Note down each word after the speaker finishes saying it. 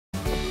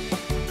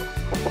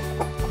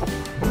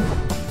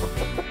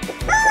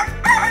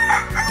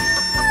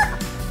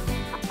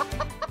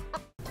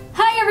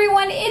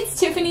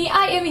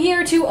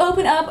to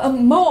open up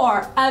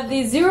more of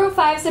the Zuru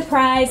 5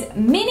 Surprise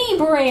mini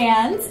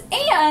brands,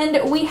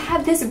 and we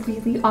have this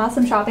really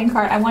awesome shopping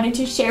cart I wanted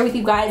to share with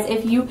you guys.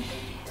 If you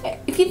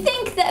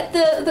think that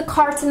the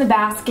carts and the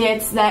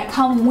baskets that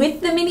come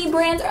with the mini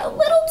brands are a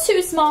little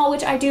too small,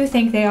 which I do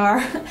think they are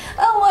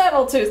a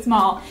little too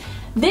small,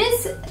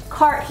 this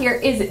cart here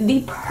is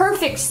the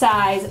perfect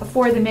size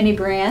for the mini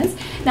brands.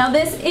 Now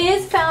this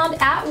is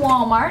found at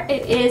Walmart.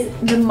 It is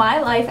the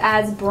My Life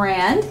As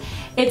brand.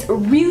 It's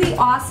really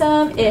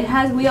awesome. It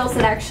has wheels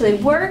that actually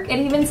work. It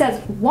even says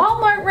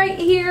Walmart right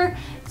here.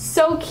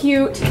 So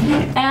cute,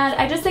 and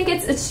I just think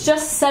it's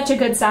just such a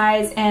good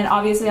size, and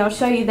obviously I'll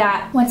show you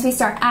that once we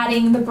start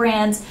adding the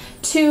brands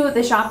to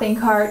the shopping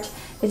cart.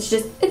 It's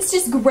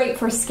just great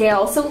for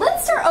scale. So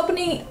let's start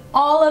opening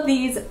all of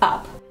these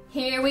up.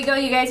 Here we go,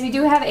 you guys. We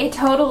do have a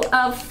total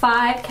of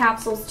 5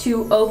 capsules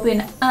to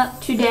open up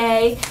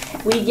today.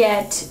 We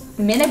get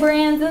mini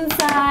brands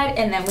inside,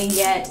 and then we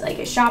get like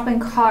a shopping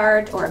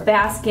cart or a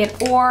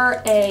basket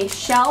or a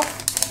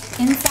shelf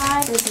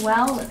inside as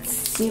well. Let's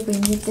see if we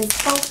can get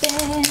this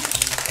open.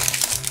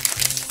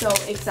 So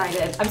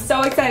excited. I'm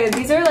so excited.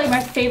 These are like my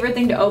favorite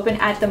thing to open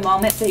at the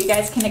moment, so you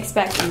guys can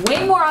expect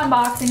way more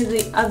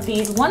unboxings of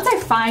these once I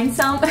find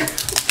some.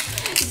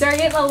 They're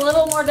getting a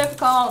little more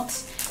difficult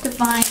to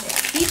find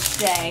each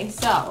day.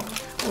 So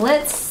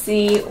let's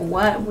see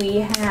what we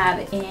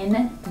have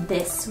in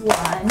this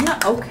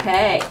one.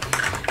 Okay,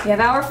 we have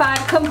our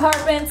 5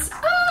 compartments.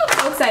 Oh,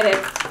 so excited.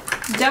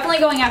 Definitely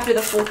going after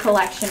the full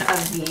collection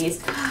of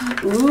these.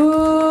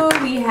 Ooh,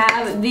 we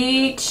have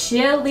the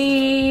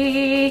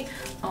chili.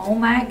 Oh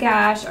my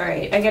gosh. All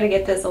right, I gotta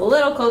get this a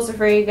little closer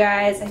for you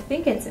guys. I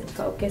think it's in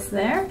focus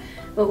there.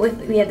 But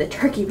we have the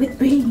turkey with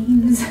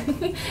beans.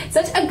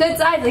 Such a good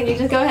size. Like, you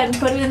just go ahead and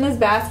put it in this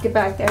basket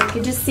back there. You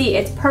can just see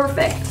it's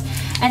perfect.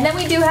 And then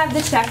we do have the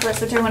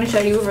checklist, which I want to show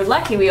you. We're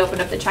lucky we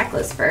opened up the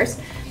checklist first.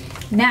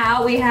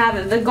 Now we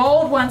have the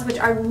gold ones, which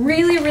I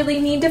really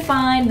need to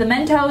find. The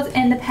Mentos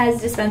and the Pez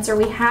dispenser.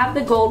 We have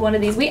the gold one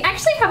of these. We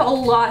actually have a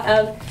lot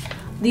of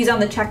these on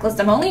the checklist.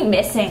 I'm only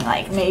missing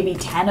like maybe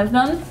 10 of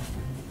them.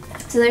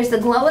 So there's the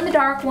glow in the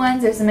dark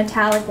ones, there's the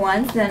metallic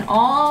ones, then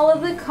all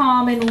of the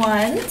common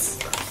ones.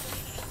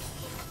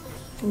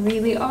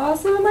 Really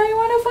awesome. I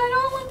want to find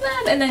all of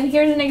them. And then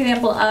here's an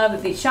example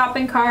of the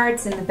shopping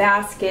carts and the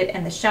basket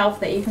and the shelf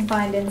that you can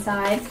find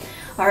inside.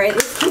 All right,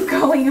 let's keep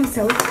going. I'm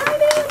so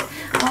excited.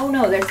 Oh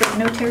no, there's like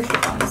no tear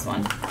strip on this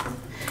one.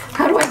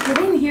 How do I get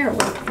in here?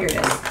 Well, here it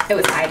is. It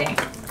was hiding.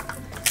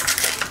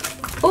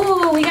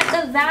 Ooh, we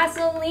got the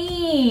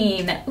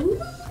Vaseline.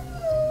 Ooh.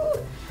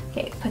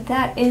 Okay, put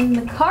that in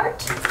the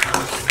cart.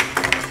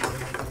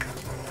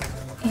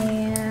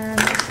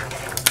 And,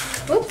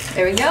 oops,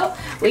 there we go.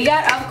 We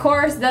got, of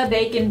course, the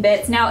bacon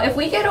bits. Now, if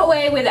we get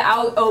away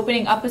without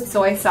opening up a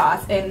soy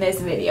sauce in this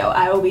video,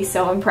 I will be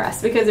so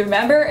impressed. Because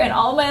remember, in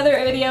all my other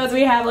videos,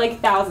 we have like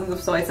thousands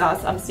of soy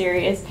sauce. I'm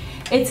serious.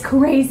 It's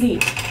crazy.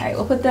 All right,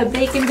 we'll put the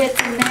bacon bits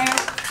in there.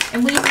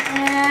 And we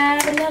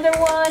have another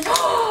one.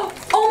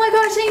 Oh my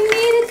gosh, I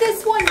needed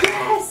this one.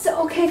 Yes.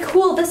 Okay,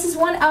 cool. This is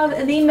one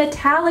of the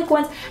metallic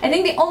ones. I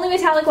think the only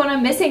metallic one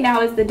I'm missing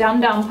now is the Dum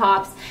Dum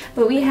Pops.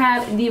 But we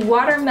have the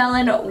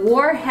Watermelon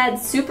Warhead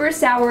Super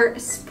Sour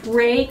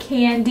Spray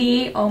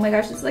Candy. Oh my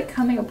gosh, it's like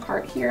coming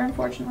apart here,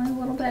 unfortunately, a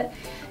little bit.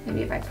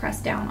 Maybe if I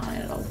press down on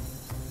it,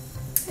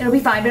 it'll be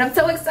fine, but I'm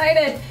so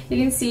excited. You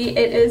can see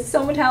it is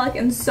so metallic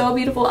and so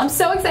beautiful. I'm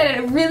so excited.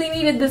 I really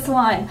needed this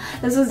one.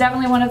 This was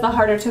definitely one of the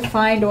harder to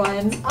find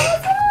ones.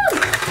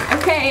 Awesome.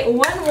 Okay,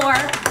 one more.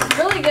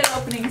 Really good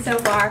opening so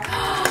far.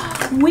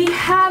 We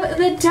have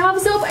the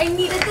Dove soap. I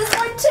needed this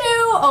one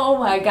too. Oh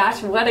my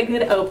gosh, what a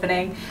good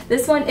opening.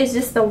 This one is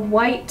just the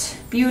white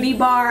beauty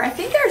bar. I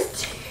think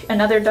there's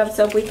another Dove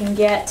soap we can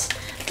get.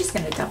 I'm just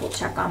gonna double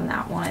check on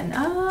that one.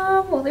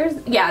 Well,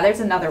 there's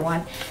another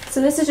one.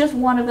 So this is just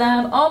one of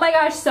them. Oh my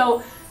gosh,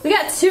 so we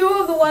got 2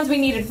 of the ones we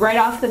needed right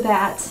off the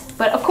bat.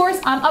 But of course,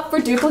 I'm up for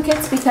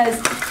duplicates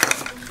because,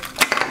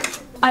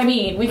 I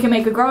mean, we can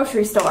make a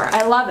grocery store.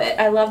 I love it.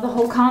 I love the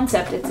whole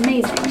concept. It's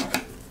amazing.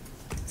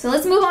 So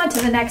let's move on to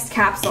the next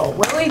capsule.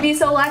 Will we be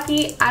so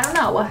lucky? I don't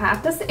know. We'll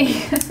have to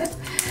see.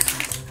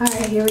 All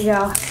right, here we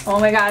go. Oh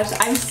my gosh,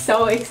 I'm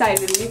so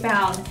excited. We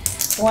found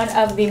one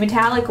of the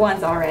metallic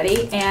ones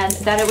already, and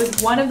that it was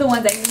one of the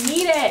ones I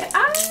needed.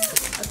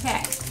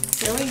 Okay,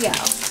 here we go.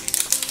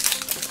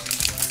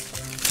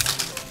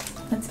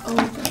 Let's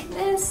open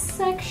this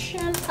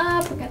section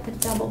up. We got the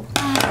double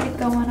plastic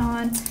going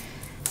on,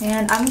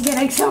 and I'm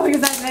getting so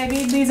excited. I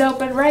need these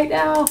open right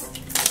now.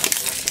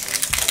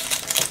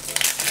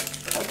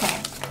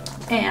 Okay,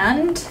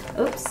 and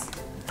oops,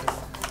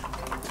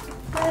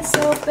 this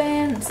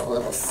open. It's a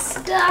little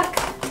stuck.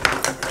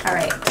 All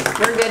right,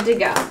 we're good to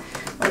go.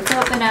 Let's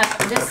open up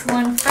this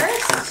one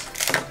first.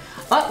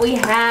 Oh, we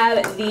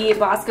have the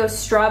Bosco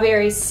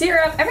strawberry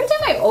syrup. Every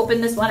time I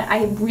open this one,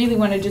 I really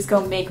want to just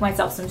go make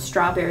myself some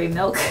strawberry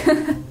milk.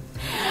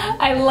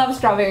 I love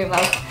strawberry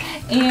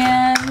milk.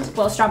 And,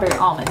 well, strawberry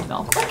almond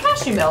milk or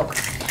cashew milk.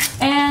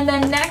 And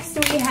then next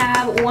we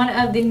have one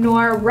of the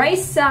Nor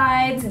rice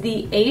sides,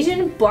 the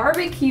Asian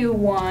barbecue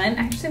one.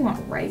 I actually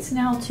want rice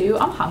now too.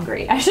 I'm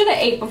hungry. I should have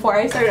ate before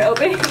I started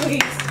opening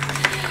these.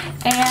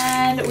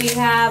 And we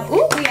have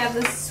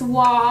the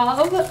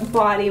Suave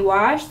body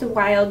wash, the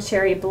Wild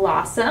Cherry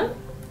Blossom.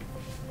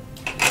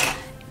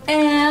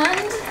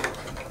 And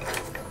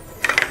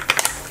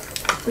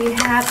we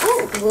have,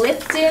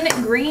 Lipton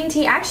green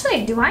tea.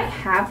 Actually, do I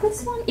have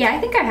this one? Yeah, I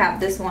think I have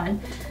this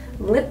one.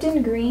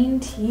 Lipton green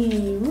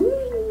tea. Woo,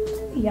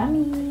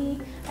 yummy.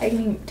 I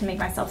need to make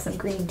myself some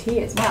green tea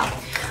as well.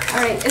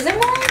 All right, is there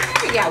more in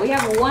there? Yeah, we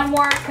have one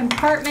more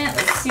compartment.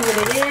 Let's see what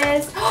it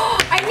is.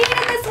 I needed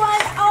this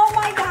one. Oh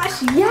my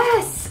gosh,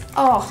 yes.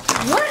 Oh,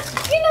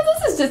 what? You know,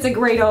 this is just a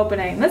great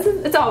opening.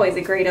 It's always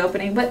a great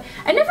opening, but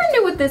I never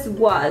knew what this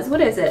was.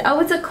 What is it? Oh,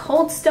 it's a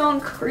Cold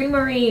Stone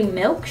Creamery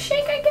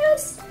milkshake, I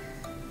guess.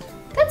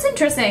 That's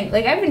interesting.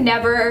 Like, I've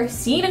never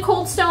seen a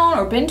Cold Stone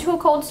or been to a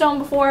Cold Stone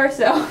before,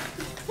 so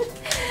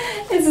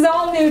this is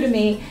all new to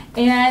me,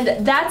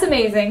 and that's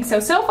amazing. So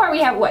far we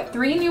have, what,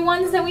 3 new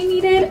ones that we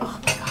needed? Oh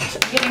my gosh,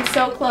 I'm getting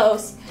so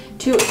close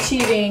to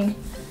achieving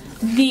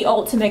the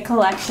ultimate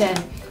collection.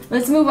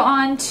 Let's move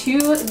on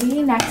to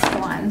the next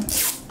one.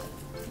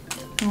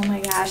 Oh my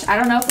gosh, I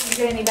don't know if we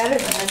can get any better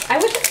than this.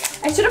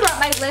 I should have brought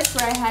my list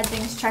where I had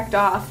things checked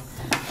off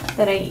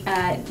that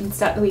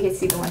we could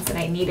see the ones that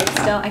I needed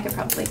still. I could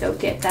probably go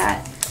get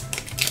that.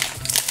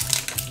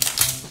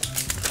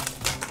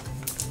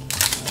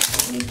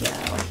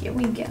 Here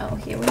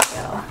we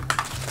go.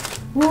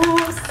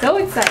 Woo, so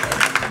excited.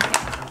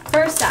 Okay,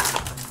 first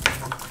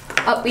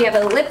up, we have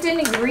a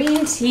Lipton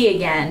green tea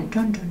again.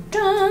 Dun, dun,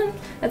 dun.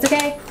 That's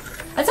okay.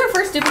 That's our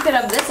first duplicate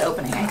of this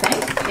opening, I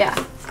think. Yeah.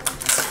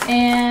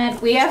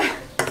 And we have,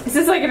 this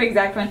is like an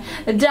exact one,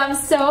 the Dove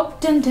soap,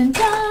 dun, dun,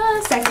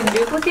 dun, second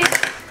duplicate.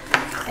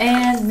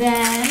 And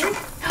then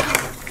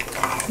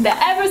the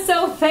ever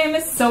so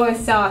famous soy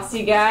sauce,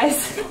 you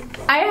guys.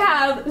 I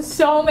have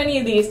so many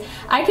of these.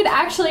 I could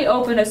actually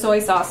open a soy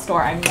sauce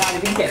store, I'm not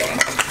even kidding.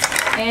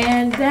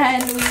 And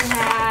then we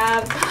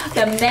have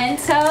the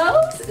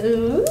Mentos.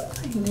 Ooh,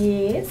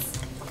 yes.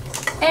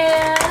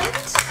 And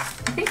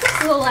I think this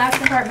is the last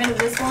compartment of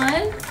this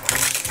one.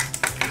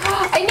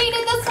 I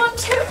needed this one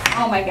too.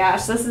 Oh my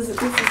gosh, this is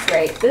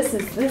great. This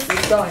is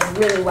going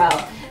really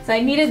well. So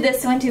I needed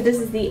this one too. This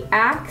is the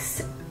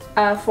Axe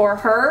for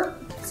Her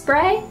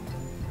spray.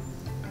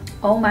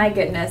 Oh my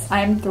goodness,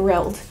 I'm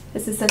thrilled.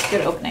 This is such a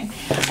good opening.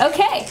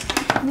 Okay,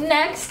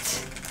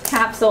 next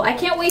capsule. I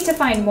can't wait to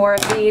find more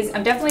of these.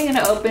 I'm definitely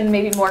gonna open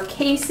maybe more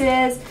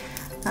cases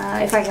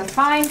if I can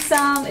find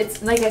some.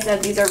 It's like I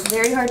said, these are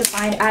very hard to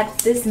find at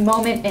this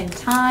moment in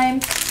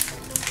time.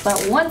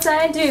 But once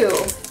I do,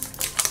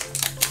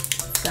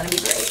 it's gonna be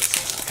great.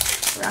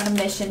 We're on a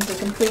mission to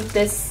complete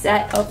this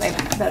set. Oh, I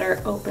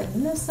better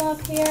open this up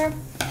here.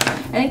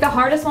 I think the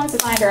hardest ones to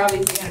find are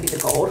obviously gonna be the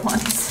gold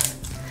ones.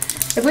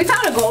 If we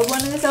found a gold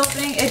one in this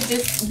opening, it'd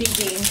just be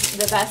deemed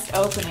the best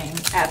opening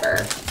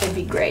ever. It'd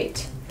be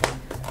great.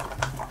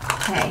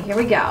 Okay, here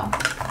we go.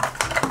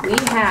 We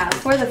have,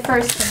 for the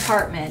first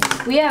compartment,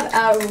 we have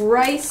a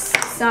rice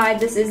side.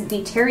 This is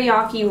the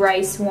teriyaki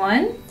rice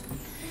one.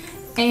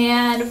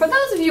 And for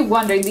those of you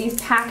wondering, these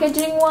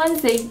packaging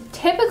ones, they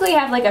typically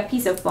have like a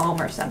piece of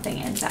foam or something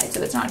inside.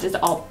 So it's not just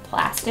all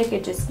plastic.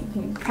 It just, you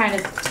can kind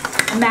of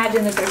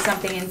imagine that there's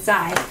something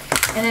inside.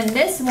 And then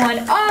this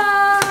one,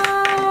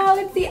 oh,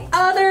 it's the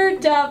other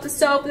Dove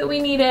soap that we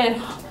needed.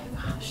 Oh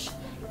my gosh.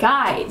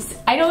 Guys,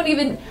 I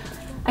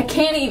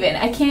can't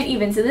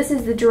even. So this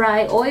is the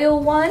dry oil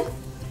one.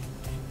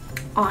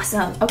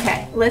 Awesome.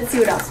 Okay, let's see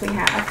what else we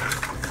have.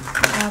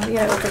 We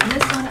gotta open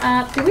this one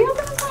up. Did we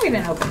open this one? We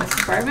didn't open this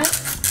compartment.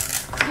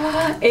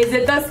 Is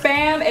it the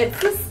Spam? It's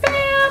the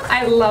Spam.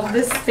 I love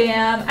this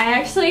Spam. I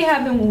actually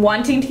have been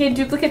wanting to get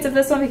duplicates of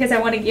this one because I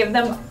want to give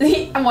them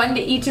one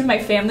to each of my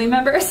family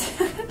members.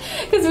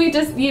 Because we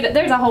just,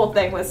 there's a whole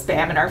thing with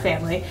Spam in our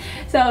family.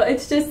 So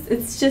it's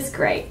just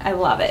great. I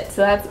love it.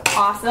 So that's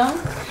awesome.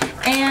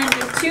 And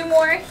there's 2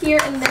 more here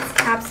in this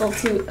capsule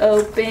to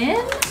open.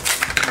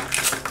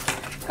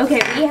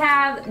 Okay, we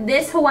have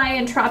this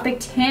Hawaiian Tropic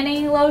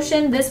Tanning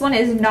Lotion. This one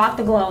is not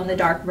the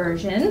glow-in-the-dark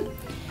version.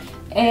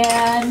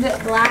 And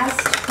last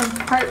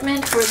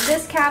compartment for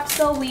this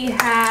capsule, we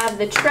have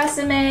the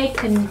Tresemme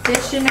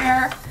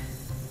Conditioner.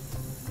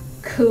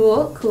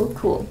 Cool, cool,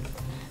 cool.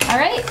 All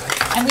right,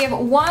 and we have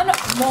one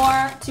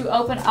more to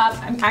open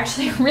up. I'm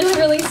actually really,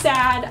 really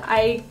sad.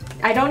 I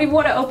don't even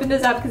want to open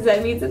this up because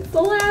that means it's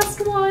the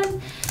last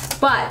one.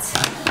 But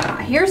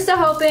here's to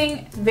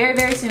hoping very,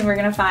 very soon we're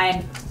gonna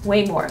find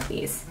way more of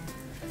these.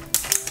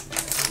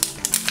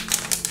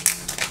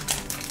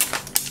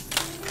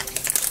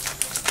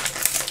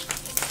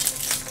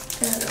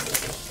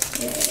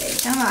 Okay,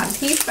 come on,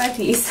 piece by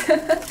piece.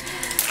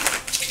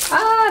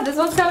 This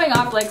one's coming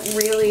off like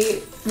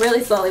really,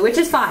 really slowly, which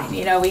is fine.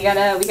 You know, we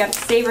gotta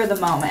savor the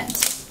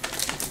moment.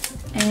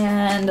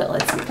 And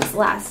let's get this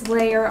last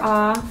layer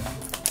off.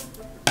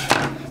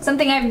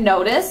 Something I've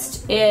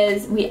noticed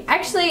is we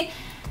actually,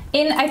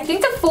 In, I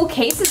think the full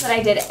cases that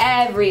I did,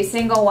 every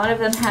single one of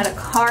them had a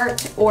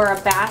cart or a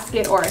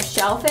basket or a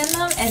shelf in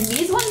them. And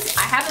these ones,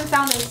 I haven't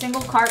found a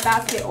single cart,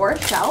 basket, or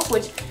shelf,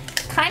 which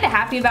I'm kind of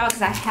happy about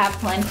because I have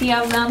plenty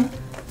of them.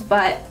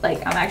 But like,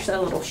 I'm actually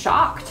a little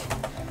shocked.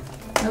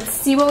 Let's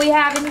see what we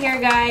have in here,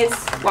 guys.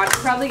 Watch,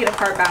 we'll probably get a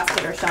cart,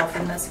 basket, or shelf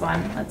in this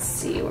one. Let's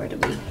see, where do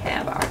we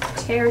have our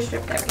tear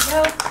strip? There we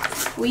go.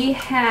 We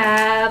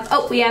have,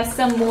 oh, we have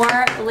some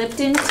more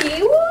Lipton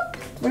tea. Whoop.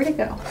 Where'd it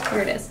go?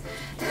 Here it is.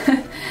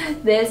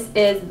 This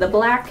is the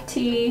black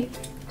tea.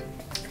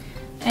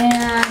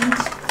 And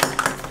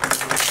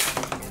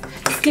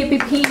Skippy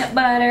peanut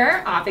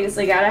butter.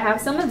 Obviously gotta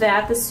have some of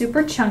that, the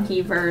super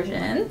chunky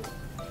version.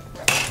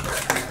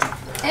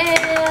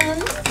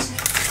 And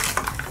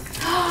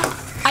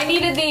I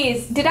needed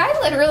these. Did I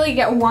literally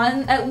get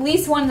one, at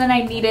least one that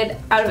I needed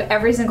out of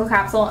every single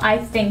capsule? I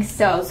think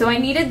so. So I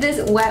needed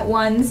this wet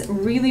ones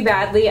really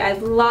badly. I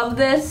love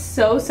this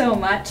so, so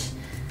much.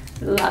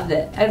 Loved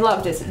it. I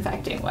love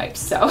disinfecting wipes,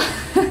 so.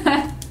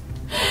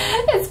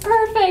 It's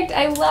perfect.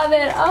 I love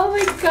it. Oh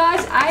my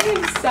gosh, I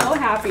am so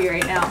happy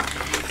right now.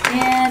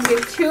 And we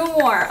have 2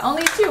 more,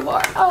 only 2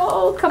 more.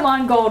 Oh, come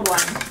on, gold one.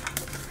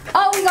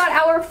 Oh, we got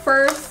our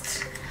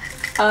first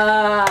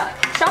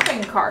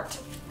shopping cart.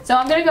 So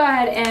I'm gonna go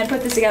ahead and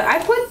put this together. I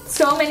put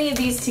so many of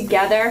these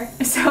together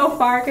so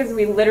far because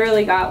we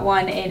literally got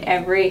one in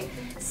every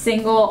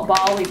single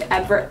ball we've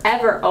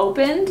ever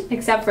opened,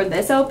 except for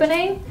this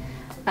opening.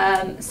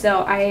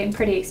 So I am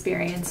pretty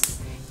experienced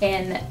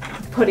in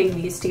putting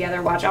these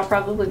together. Watch, I'll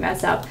probably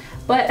mess up,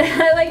 but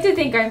I like to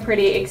think I'm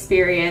pretty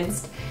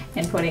experienced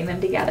in putting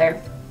them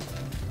together.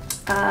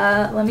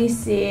 Let me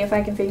see if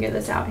I can figure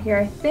this out here.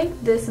 I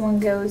think this one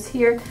goes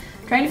here.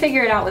 I'm trying to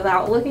figure it out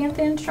without looking at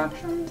the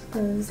instructions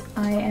because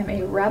I am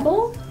a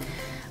rebel.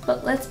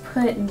 But let's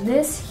put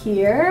this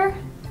here.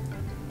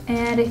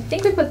 And I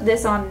think we put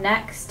this on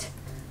next.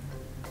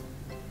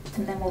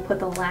 And then we'll put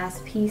the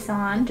last piece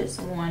on, just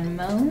one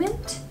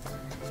moment.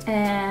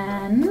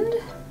 And,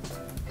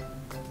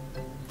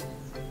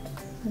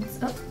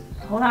 oh,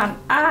 hold on,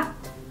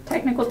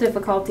 technical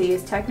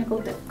difficulties.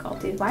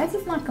 Why is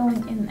this not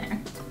going in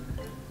there?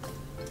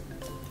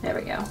 There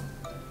we go.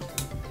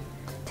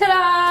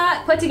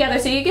 Ta-da! Put together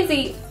so you can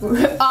see,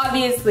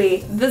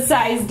 obviously, the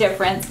size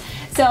difference.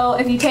 So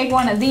if you take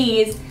one of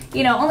these,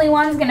 you know, only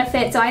one's gonna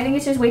fit, so I think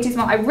it's just way too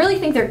small. I really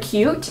think they're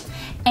cute.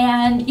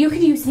 And you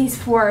could use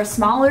these for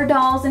smaller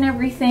dolls and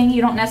everything.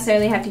 You don't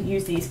necessarily have to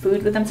use these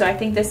food with them. So I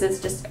think this is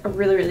just a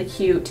really, really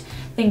cute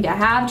thing to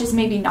have. Just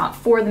maybe not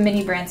for the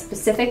mini brand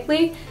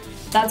specifically.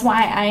 That's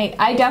why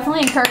I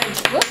definitely encourage,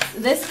 whoops,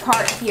 this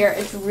part here.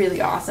 It's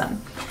really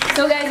awesome.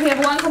 So guys, we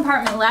have 1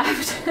 compartment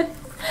left.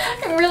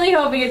 I'm really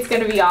hoping it's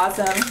gonna be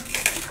awesome.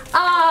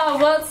 Oh,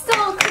 well, it's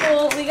still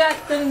cool. We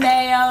got the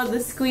mayo,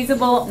 the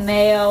squeezable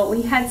mayo.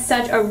 We had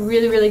such a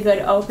really, really good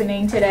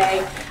opening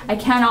today. I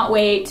cannot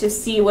wait to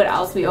see what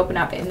else we open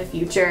up in the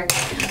future.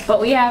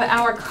 But we have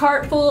our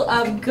cart full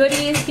of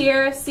goodies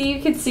here, so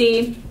you can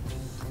see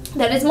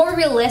that it's more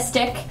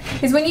realistic.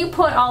 Because when you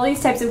put all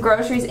these types of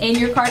groceries in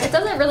your cart, it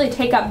doesn't really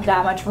take up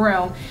that much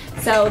room.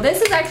 So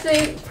this is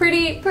actually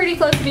pretty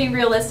close to being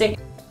realistic.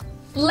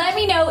 Let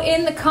me know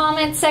in the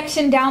comment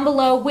section down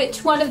below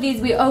which one of these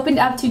we opened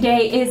up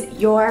today is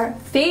your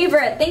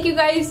favorite. Thank you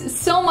guys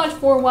so much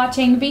for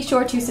watching. Be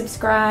sure to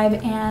subscribe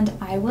and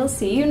I will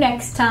see you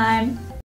next time.